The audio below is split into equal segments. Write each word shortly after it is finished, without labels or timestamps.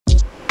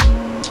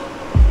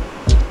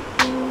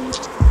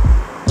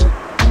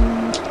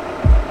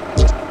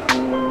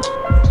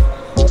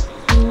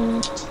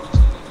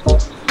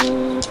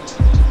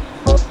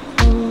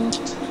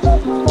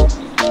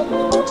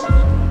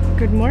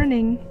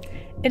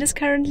It is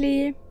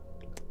currently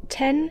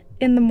 10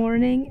 in the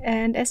morning,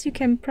 and as you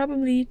can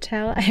probably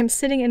tell, I am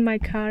sitting in my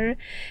car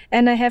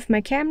and I have my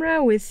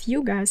camera with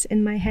you guys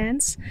in my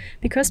hands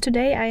because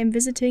today I am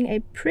visiting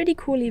a pretty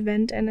cool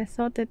event and I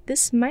thought that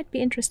this might be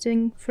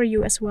interesting for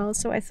you as well,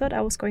 so I thought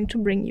I was going to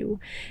bring you.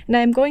 And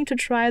I am going to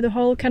try the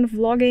whole kind of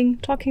vlogging,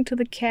 talking to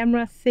the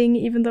camera thing,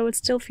 even though it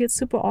still feels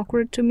super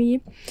awkward to me.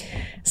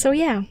 So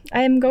yeah,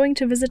 I am going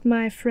to visit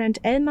my friend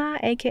Elmar,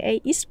 aka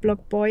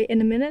Eastblockboy,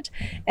 in a minute,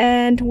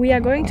 and we are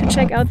going to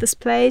check out this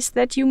place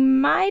that you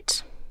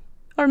might,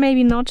 or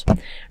maybe not,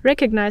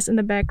 recognize in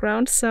the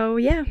background. So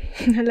yeah,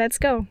 let's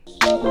go.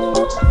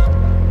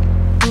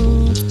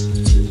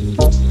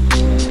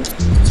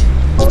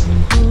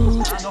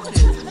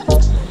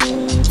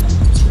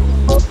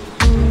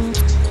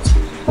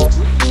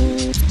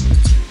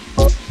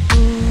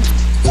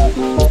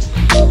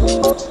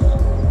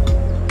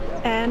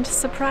 And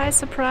surprise,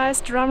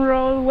 surprise, drum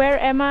roll, where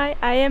am I?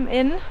 I am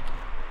in,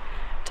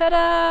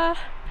 ta-da!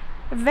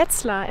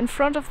 Wetzlar, in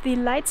front of the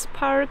Lights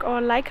Park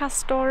or Leica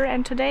store,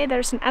 and today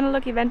there's an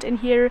analog event in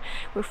here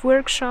with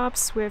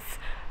workshops, with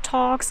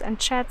talks and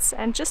chats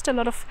and just a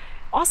lot of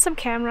awesome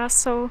cameras,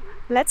 so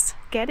let's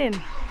get in.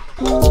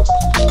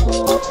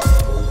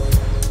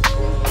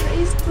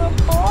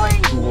 Eastblockboy!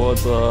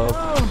 What's up?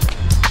 Oh,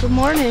 good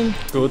morning.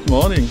 Good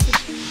morning.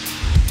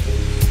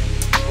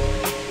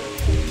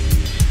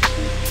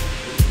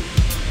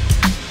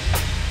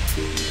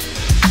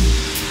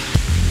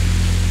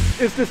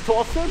 Is this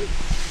Thorsten?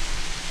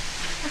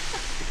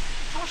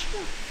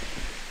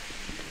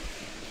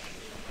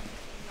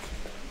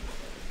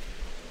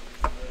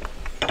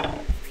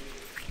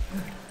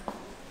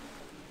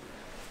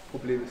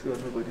 Problem ist nur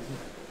bei diesem.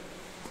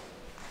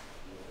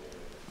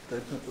 Da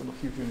ist jetzt noch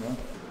viel mehr.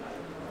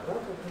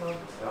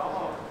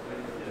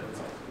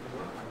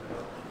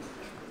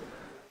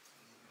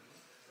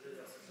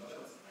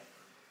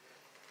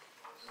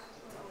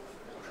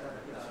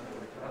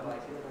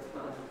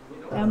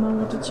 Elmar,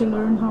 what did you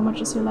learn? How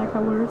much is your Leica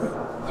worth?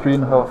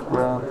 3.5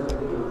 grand.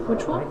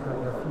 Which one?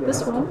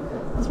 This one?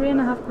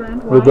 3.5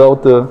 grand? Why?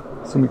 Without the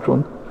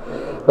Summicron.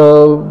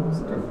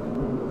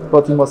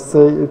 But you must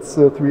say it's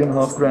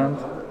 3.5 grand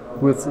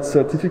with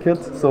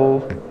certificate.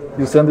 So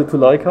you send it to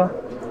Leica,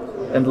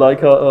 and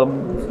Leica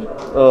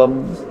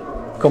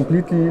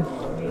completely.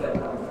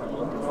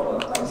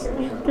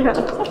 Ja.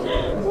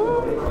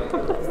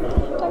 Danke,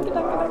 danke,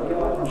 danke.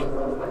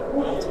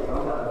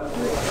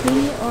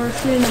 3 or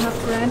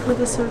 3.5 grand with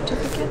a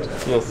certificate?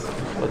 Yes,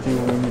 but you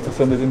need to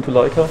send it into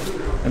Leica,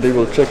 and they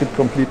will check it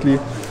completely,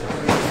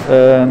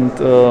 and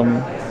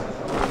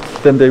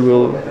then they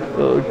will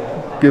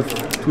give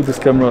to this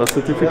camera a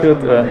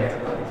certificate, and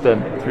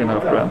then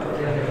 3.5 grand.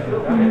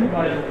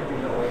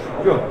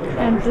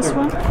 And this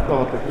one?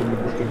 2.5.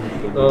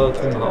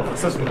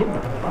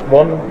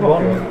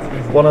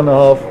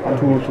 1.5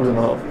 to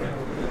 2.5.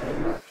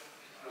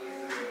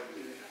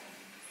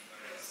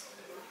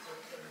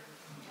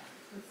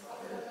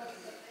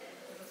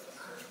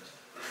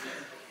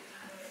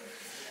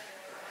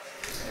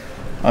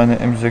 Eine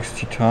M6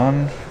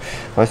 Titan.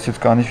 Weiß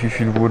jetzt gar nicht, wie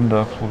viel wurden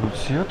da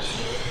produziert.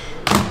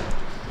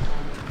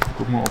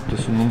 Gucken wir, ob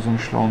das in unserem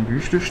schlauen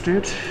Büchle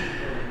steht.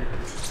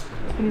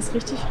 Wenn ich es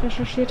richtig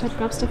recherchiert habe,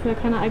 gab es dafür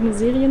keine eigene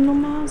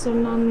Seriennummer,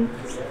 sondern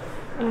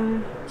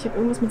ich habe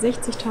irgendwas mit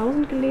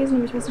 60.000 gelesen,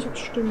 aber ich weiß nicht, ob es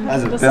stimmt.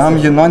 Also wir haben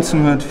hier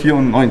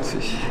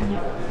 1994.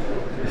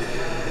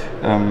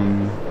 Ja.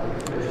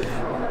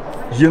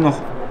 Hier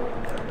noch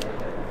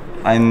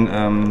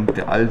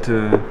der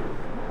alte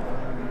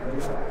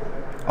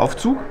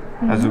Aufzug.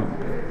 Also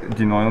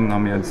die neuen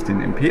haben jetzt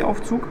den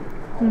MP-Aufzug.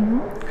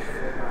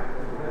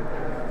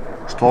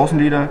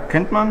 Straußenleder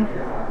kennt man.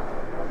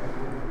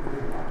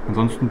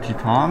 Ansonsten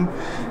Titan.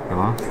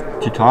 Ja,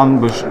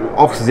 Titan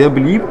auch sehr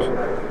beliebt.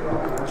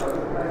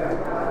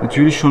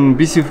 Natürlich schon ein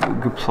bisschen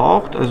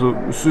gebraucht. Also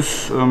es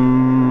ist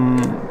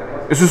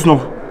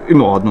noch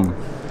in Ordnung.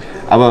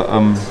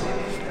 Aber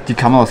die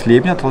Kameras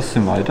leben ja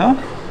trotzdem weiter.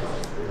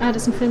 Ah, da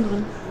ist ein Film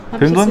drin.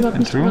 Film drin? Überhaupt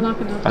nicht drüber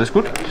nachgedacht. Alles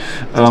gut?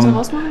 Soll ich da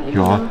rausmachen?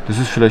 Ja, oder? das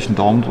ist vielleicht ein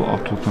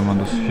Daumenabdruck, wenn man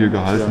das hier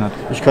gehalten hat.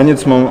 Ich kann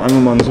jetzt mal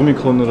einmal mal ein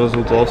Summicron oder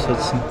so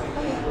draufsetzen.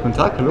 Guten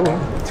Tag, hallo.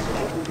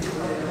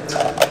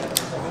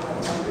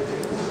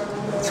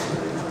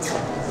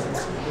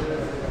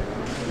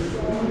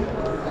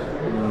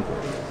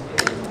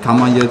 Kann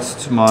man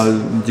jetzt mal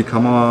die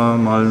Kamera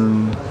mal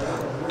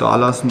da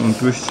lassen und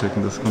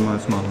durchchecken, das kann man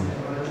jetzt machen.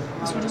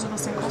 Was würde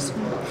sowas denn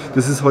kosten?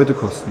 Das ist heute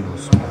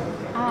kostenlos.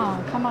 Ah,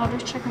 Kamera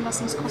durchchecken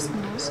lassen ist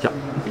kostenlos? Ja.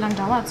 Wie lange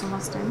dauert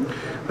sowas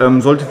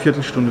denn? Sollte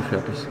Viertelstunde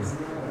fertig sein.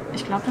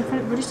 Ich glaube,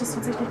 dann würde ich das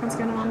tatsächlich ganz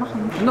gerne mal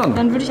machen. Na.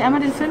 Dann würde ich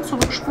einmal den Film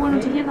zurückspulen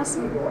und die hier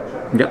lassen.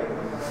 Ja.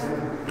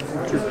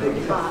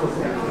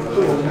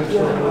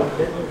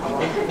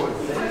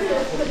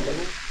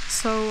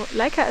 So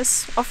Leica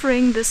is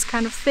offering this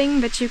kind of thing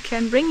that you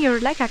can bring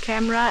your Leica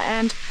camera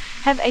and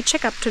have a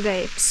checkup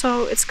today.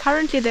 So it's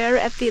currently there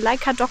at the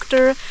Leica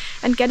doctor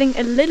and getting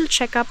a little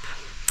checkup.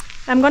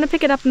 I'm gonna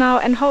pick it up now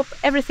and hope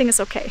everything is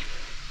okay.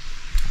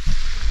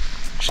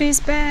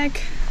 She's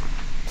back.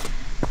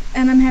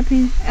 and I'm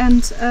happy.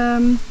 And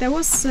there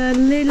was a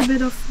little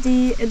bit of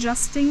the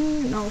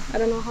adjusting, no, I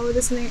don't know how it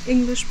is in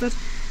English, but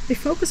the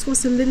focus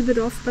was a little bit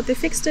off, but they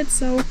fixed it,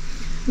 so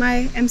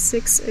my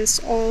M6 is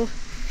all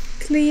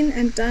clean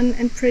and done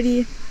and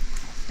pretty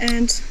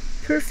and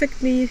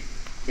perfectly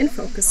in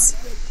focus.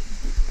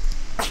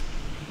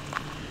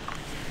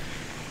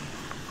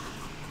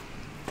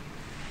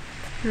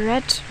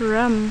 Red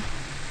rum.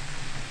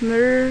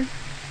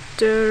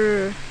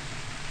 Murder.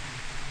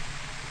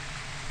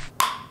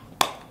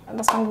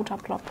 Das war ein guter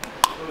Plop.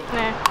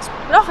 Nee.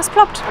 Doch, es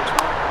ploppt.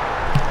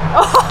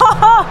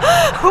 Oh,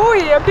 hui,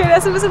 okay, der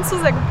ist ein bisschen zu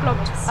sehr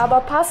geploppt.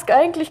 Aber passt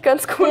eigentlich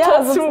ganz gut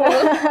dazu.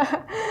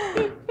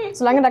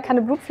 Solange da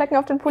keine Blutflecken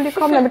auf den Pulli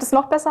kommen, damit es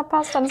noch besser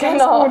passt, dann ist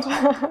alles gut.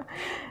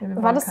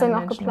 War das denn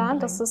auch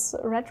geplant, dass das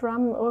Red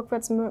Rum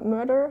rückwärts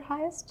Murder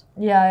heißt?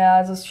 Ja,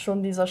 ja, es ist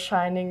schon dieser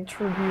Shining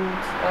Tribute.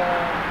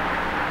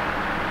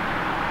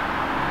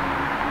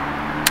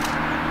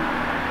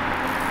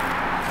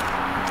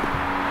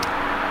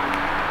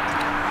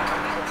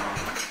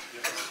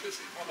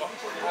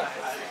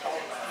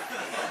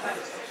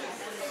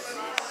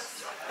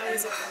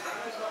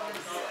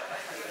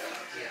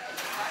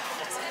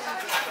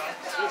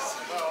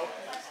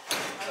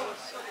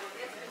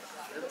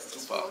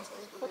 Super.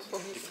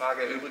 Die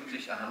Frage erübrigt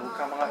sich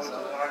Analogkamera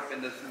heutzutage,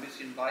 wenn das ein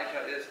bisschen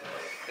weicher ist,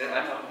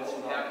 einfach ein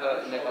bisschen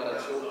härter in der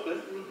Gradation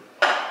printen.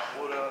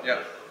 Oder ja,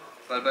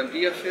 weil beim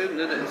Diafilm,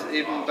 ne, das ist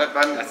eben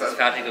beim das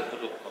fertige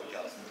Produkt kommt ja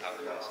aus dem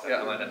Taggas. Da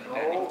kann man dann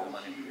hinterher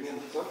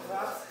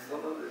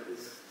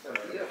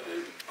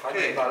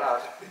okay.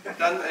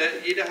 Dann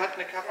jeder hat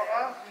eine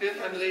Kamera,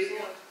 Filmanlegen.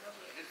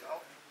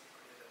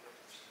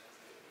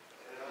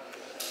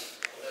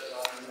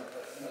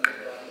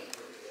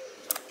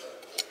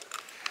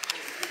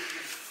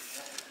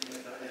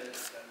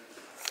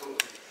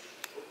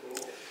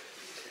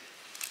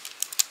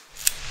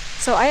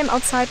 So I am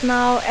outside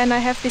now and I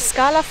have the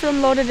Scala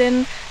film loaded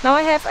in. Now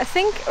I have, I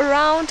think,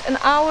 around an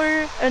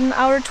hour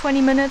 20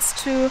 minutes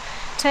to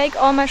take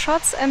all my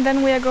shots, and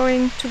then we are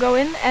going to go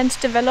in and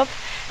develop.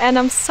 And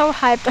I'm so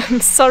hyped, I'm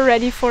so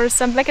ready for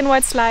some black and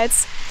white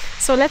slides.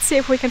 So let's see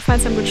if we can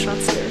find some good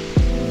shots here.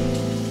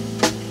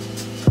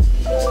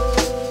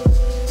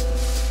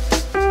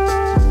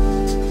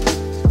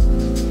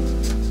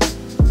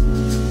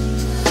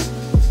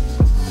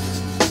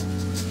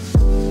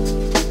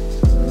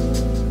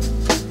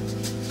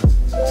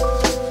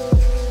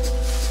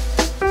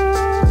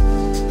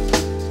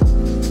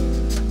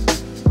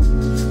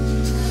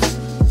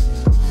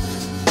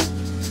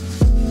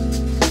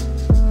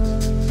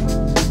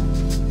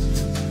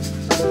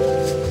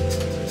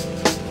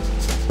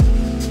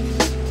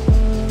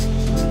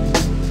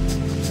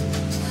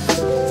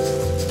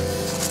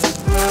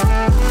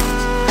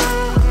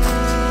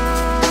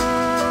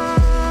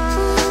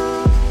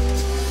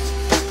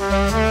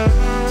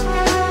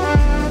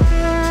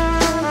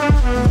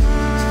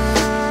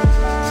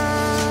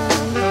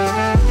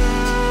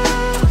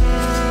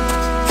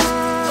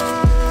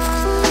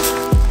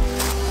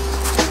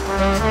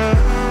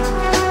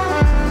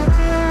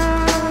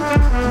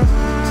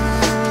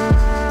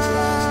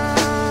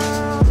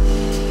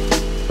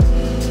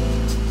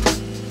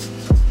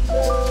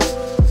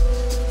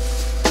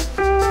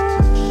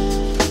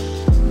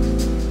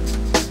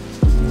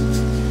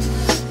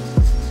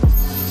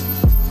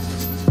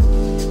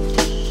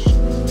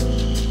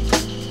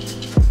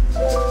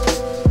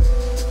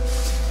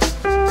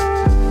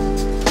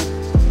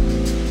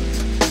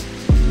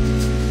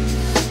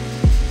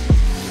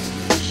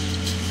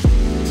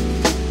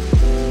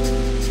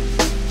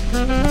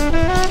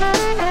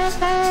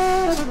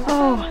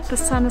 The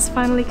sun is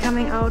finally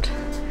coming out.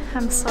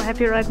 I'm so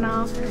happy right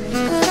now.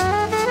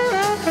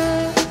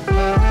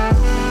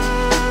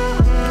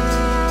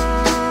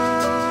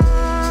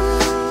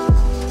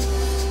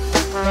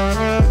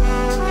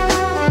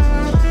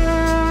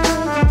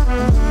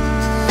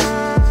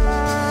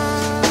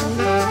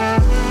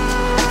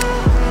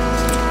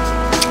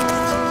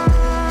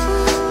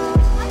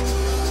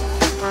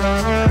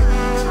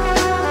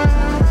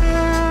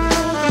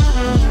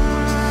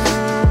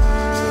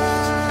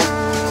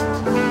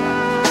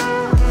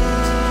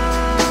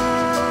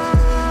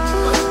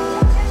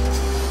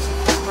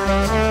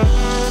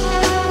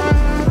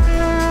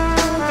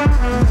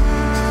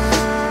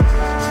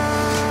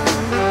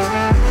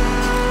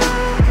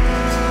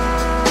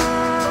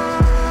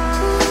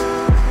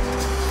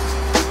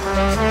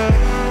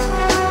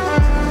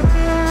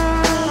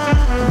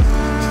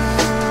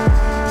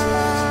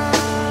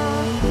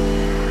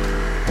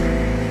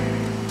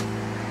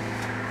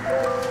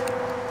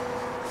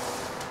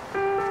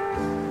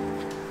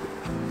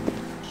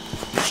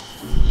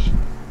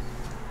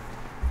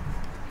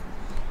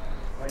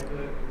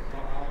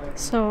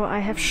 So I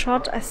have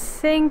shot, I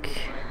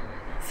think,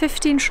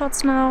 15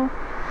 shots now,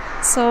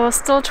 so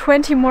still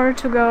 20 more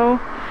to go.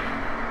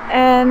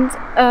 And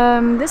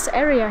this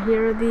area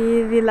here,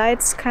 the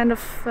lights kind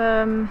of,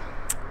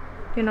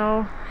 you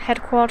know,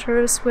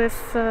 headquarters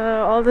with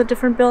all the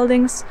different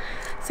buildings,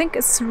 I think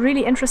it's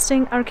really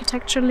interesting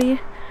architecturally.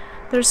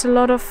 There's a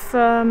lot of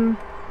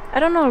I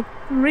don't know,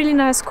 really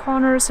nice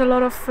corners, a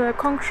lot of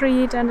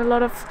concrete and a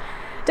lot of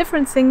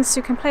different things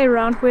you can play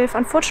around with.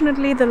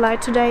 Unfortunately, the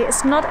light today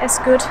is not as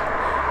good,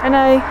 and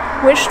I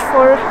wished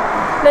for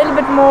a little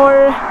bit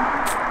more,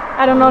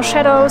 I don't know,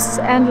 shadows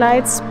and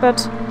lights,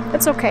 but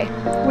it's okay.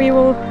 We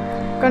will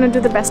gonna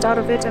do the best out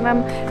of it, and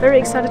I'm very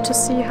excited to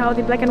see how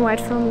the black and white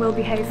film will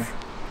behave.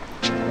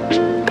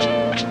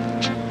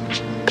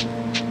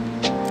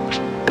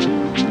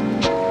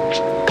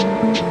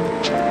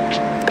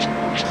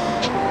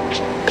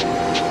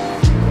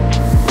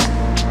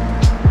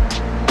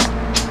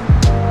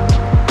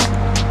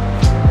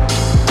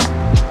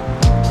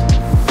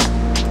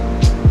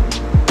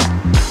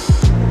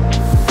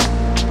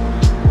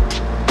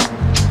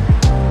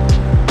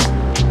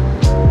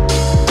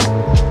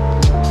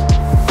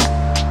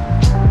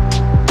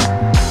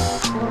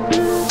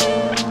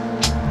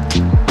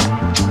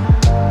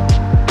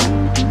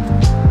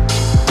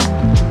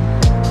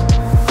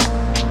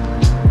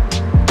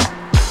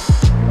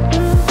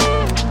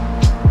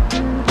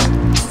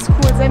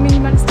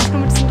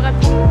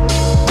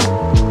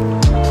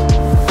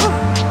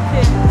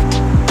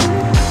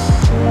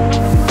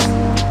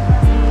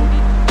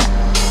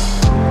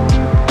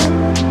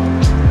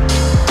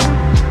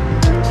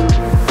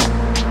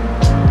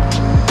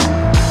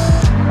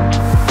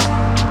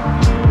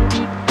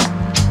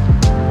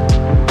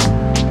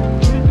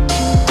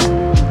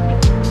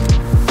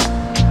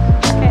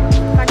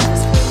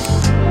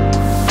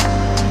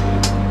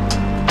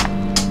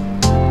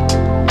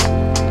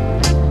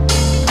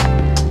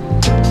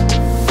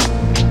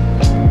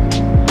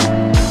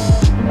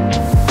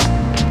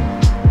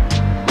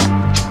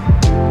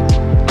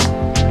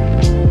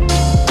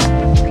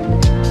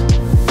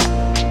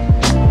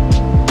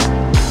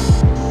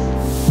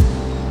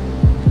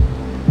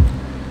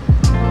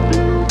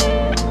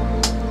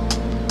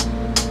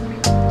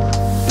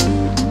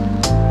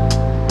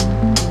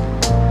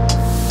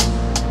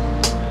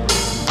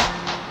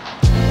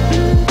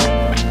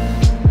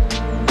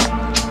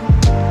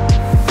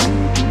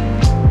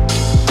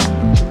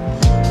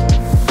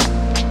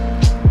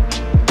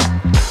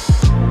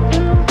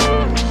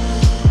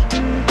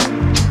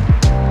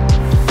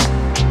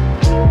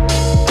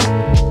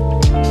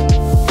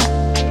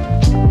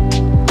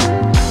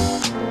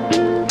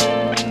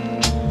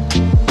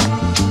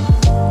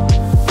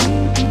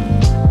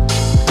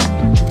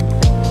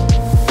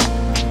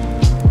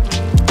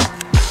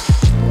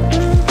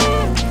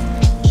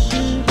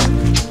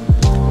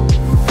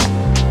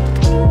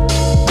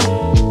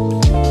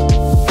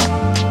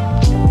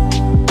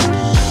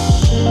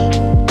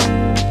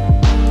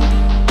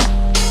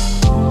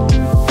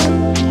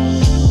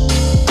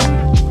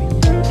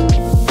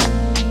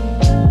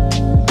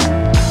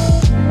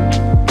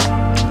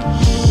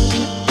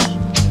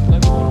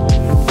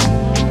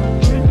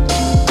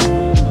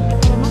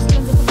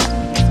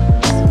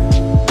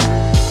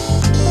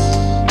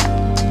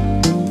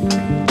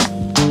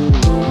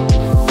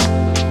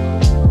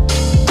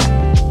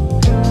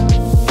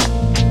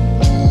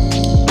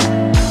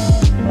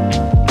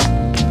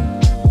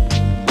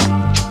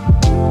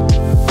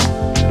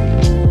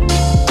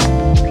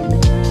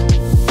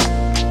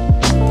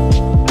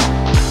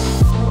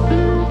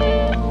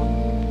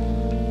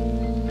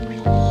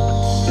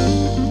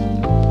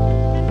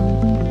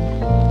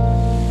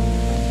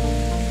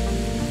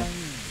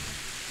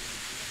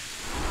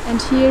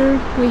 And here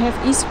we have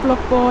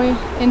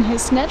Eastblockboy in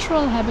his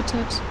natural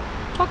habitat,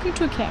 talking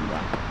to a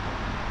camera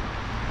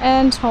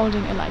and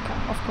holding a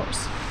Leica, of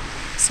course.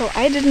 So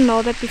I didn't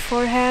know that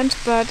beforehand,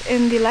 but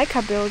in the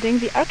Leica building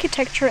the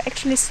architecture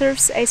actually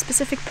serves a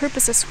specific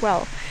purpose as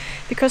well,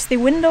 because the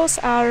windows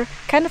are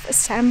kind of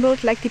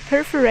assembled like the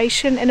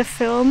perforation in a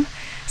film.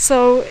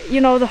 So,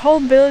 you know, the whole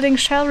building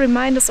shall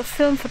remind us of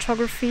film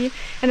photography,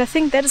 and I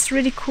think that is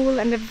really cool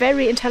and a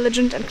very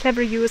intelligent and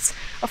clever use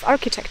of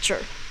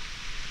architecture.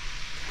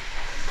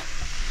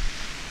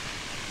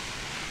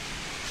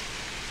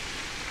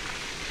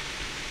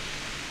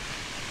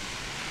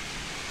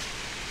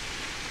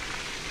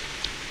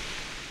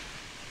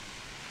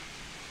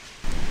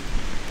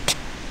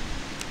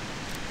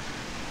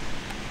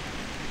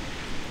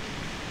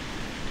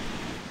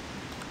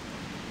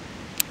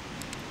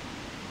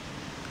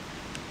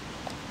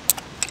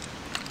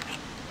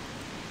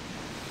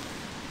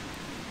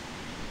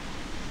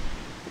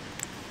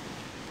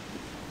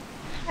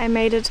 I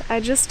made it.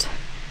 I just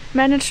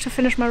managed to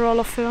finish my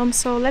roll of film,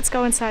 so let's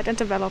go inside and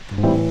develop.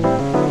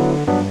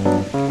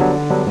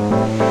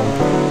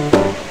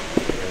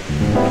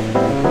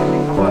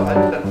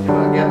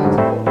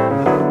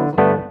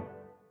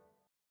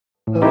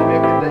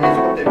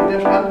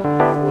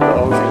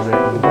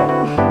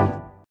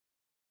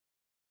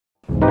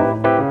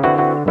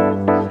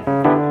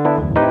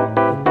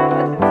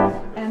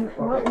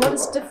 What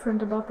is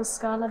different about the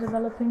Scala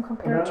developing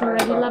compared to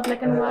regular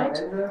black and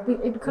white?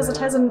 Because it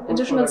has an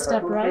additional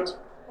step, right?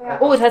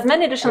 Oh, it has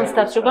many additional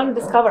steps. You're going to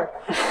discover.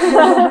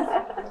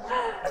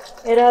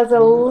 It has a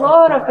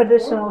lot of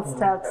additional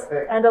steps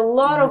and a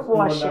lot of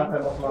washing.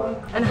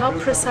 And how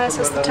precise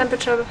does the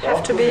temperature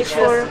have to be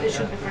for? It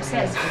should be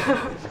precise.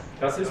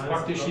 Das ist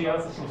praktisch hier.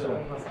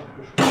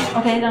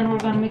 Okay, then we're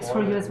going to mix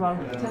for you as well.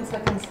 10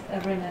 seconds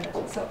every minute.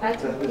 So I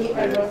took the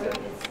arrow.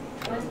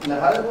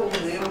 Eine halbe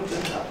Umdrehung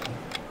sind ab.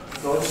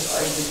 Sollte es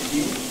eigentlich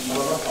gehen,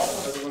 aber was auch,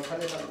 also man kann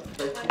ja dann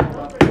vielleicht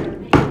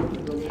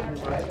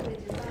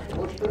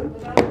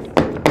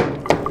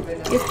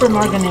If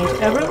permanganate,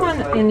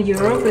 everyone in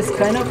Europe is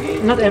kind of,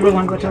 not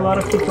everyone, but a lot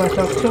of people I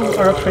talk to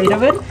are afraid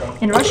of it.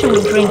 In Russia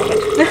we drink it.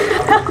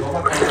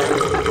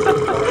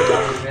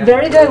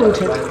 Very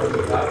diluted,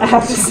 I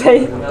have to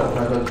say.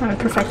 I'm a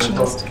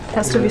perfectionist. It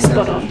has to be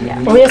spot on.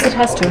 Yeah. Oh yes, it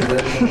has to.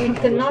 You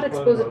cannot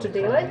expose it to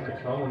daylight.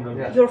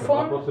 Your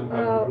phone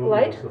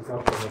light?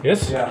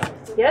 Yes?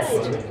 Yes?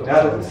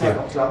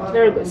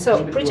 Very good.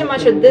 So pretty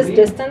much at this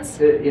distance,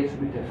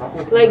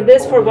 like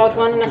this for about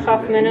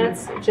 1.5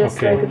 minutes,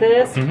 just like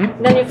this.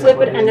 Then you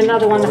flip it and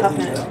another 1.5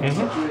 minutes.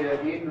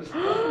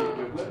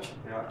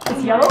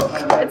 It's yellow?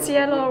 It's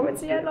yellow,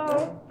 it's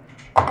yellow.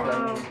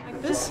 Wow.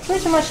 Just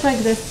pretty much like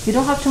this. You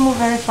don't have to move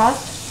very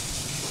fast.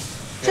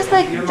 Just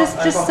like,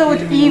 just so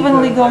it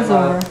evenly goes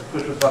over.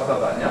 frisches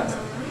Wasser rein, ja?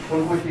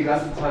 Und ruhig die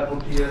ganze Zeit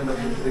rotieren, dass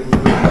es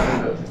irgendwie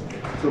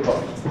super.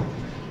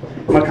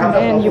 Man kann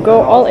And you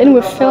go all in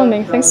with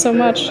filming. Thanks so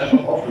much.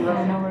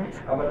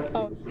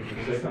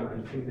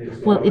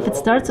 Well, if it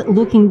starts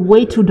looking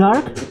way too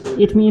dark,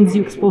 it means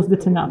you exposed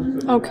it enough.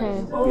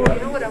 Okay. Oh, you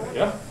know what I want?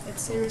 Yeah. It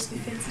seriously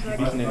feels like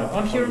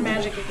pure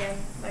magic again.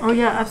 Like, Oh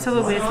yeah,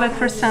 absolutely. It's like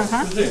first time,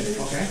 huh?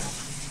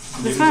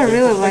 That's why I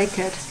really like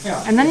it.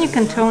 And then you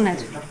can tone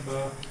it.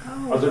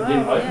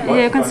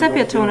 Yeah, you can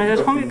sepia tone it.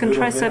 At home you can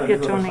try sepia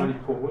toning.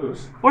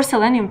 Or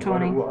selenium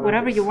toning,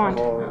 whatever you want.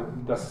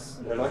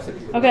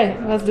 Okay,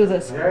 let's do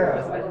this.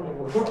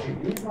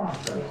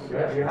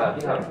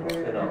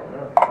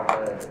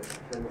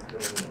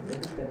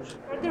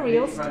 Are the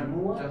reels?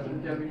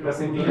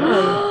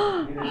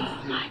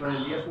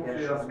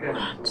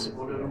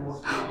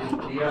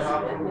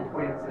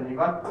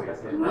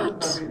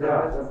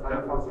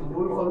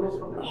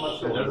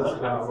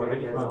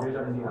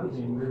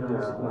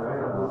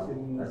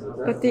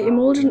 But the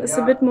emulsion is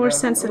a bit more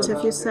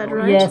sensitive, you said,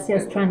 right? Yes,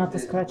 yes, try not to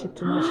scratch it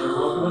too much.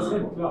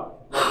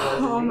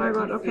 Oh my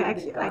god, okay,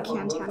 I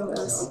can't handle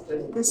this.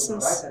 This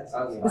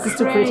is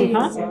Too pretty,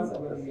 huh?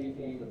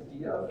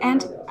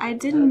 And I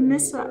didn't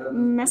mess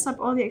up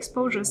all the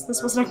exposures.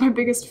 This was like my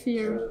biggest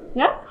fear.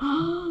 Yeah?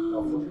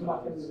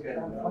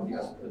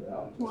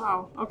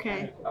 Wow,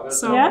 okay.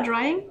 So, Yeah?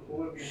 drying?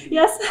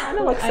 Yes. I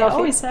know, like I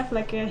always have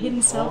like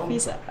hidden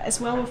selfies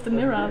as well with the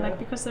mirror, like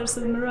because there's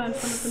a mirror in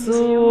front of the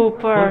museum.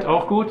 Super. Und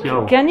auch gut,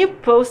 ja. Can you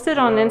post it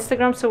on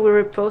Instagram so we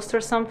repost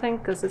or something?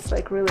 Because it's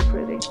like really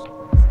pretty.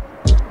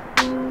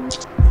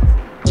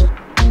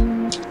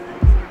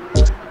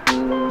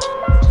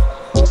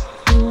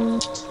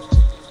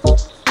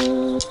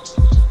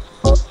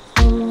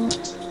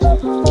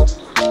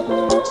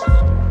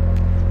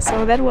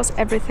 So that was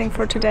everything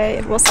for today.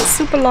 It was a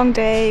super long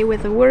day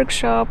with a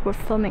workshop, with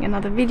filming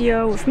another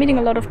video, with meeting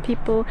a lot of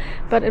people,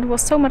 but it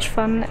was so much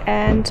fun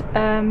and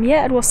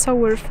yeah, it was so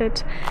worth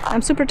it.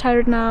 I'm super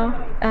tired now,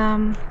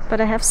 but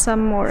I have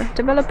some more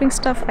developing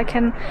stuff I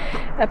can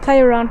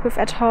play around with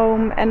at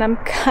home, and I'm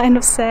kind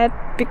of sad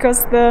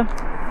because the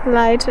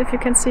light, if you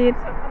can see it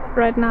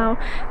right now,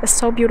 is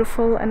so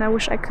beautiful and I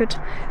wish I could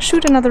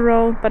shoot another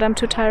roll, but I'm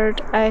too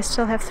tired. I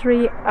still have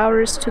 3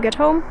 hours to get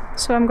home,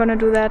 so I'm gonna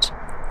do that.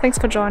 Thanks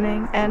for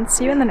joining and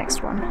see you in the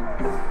next one.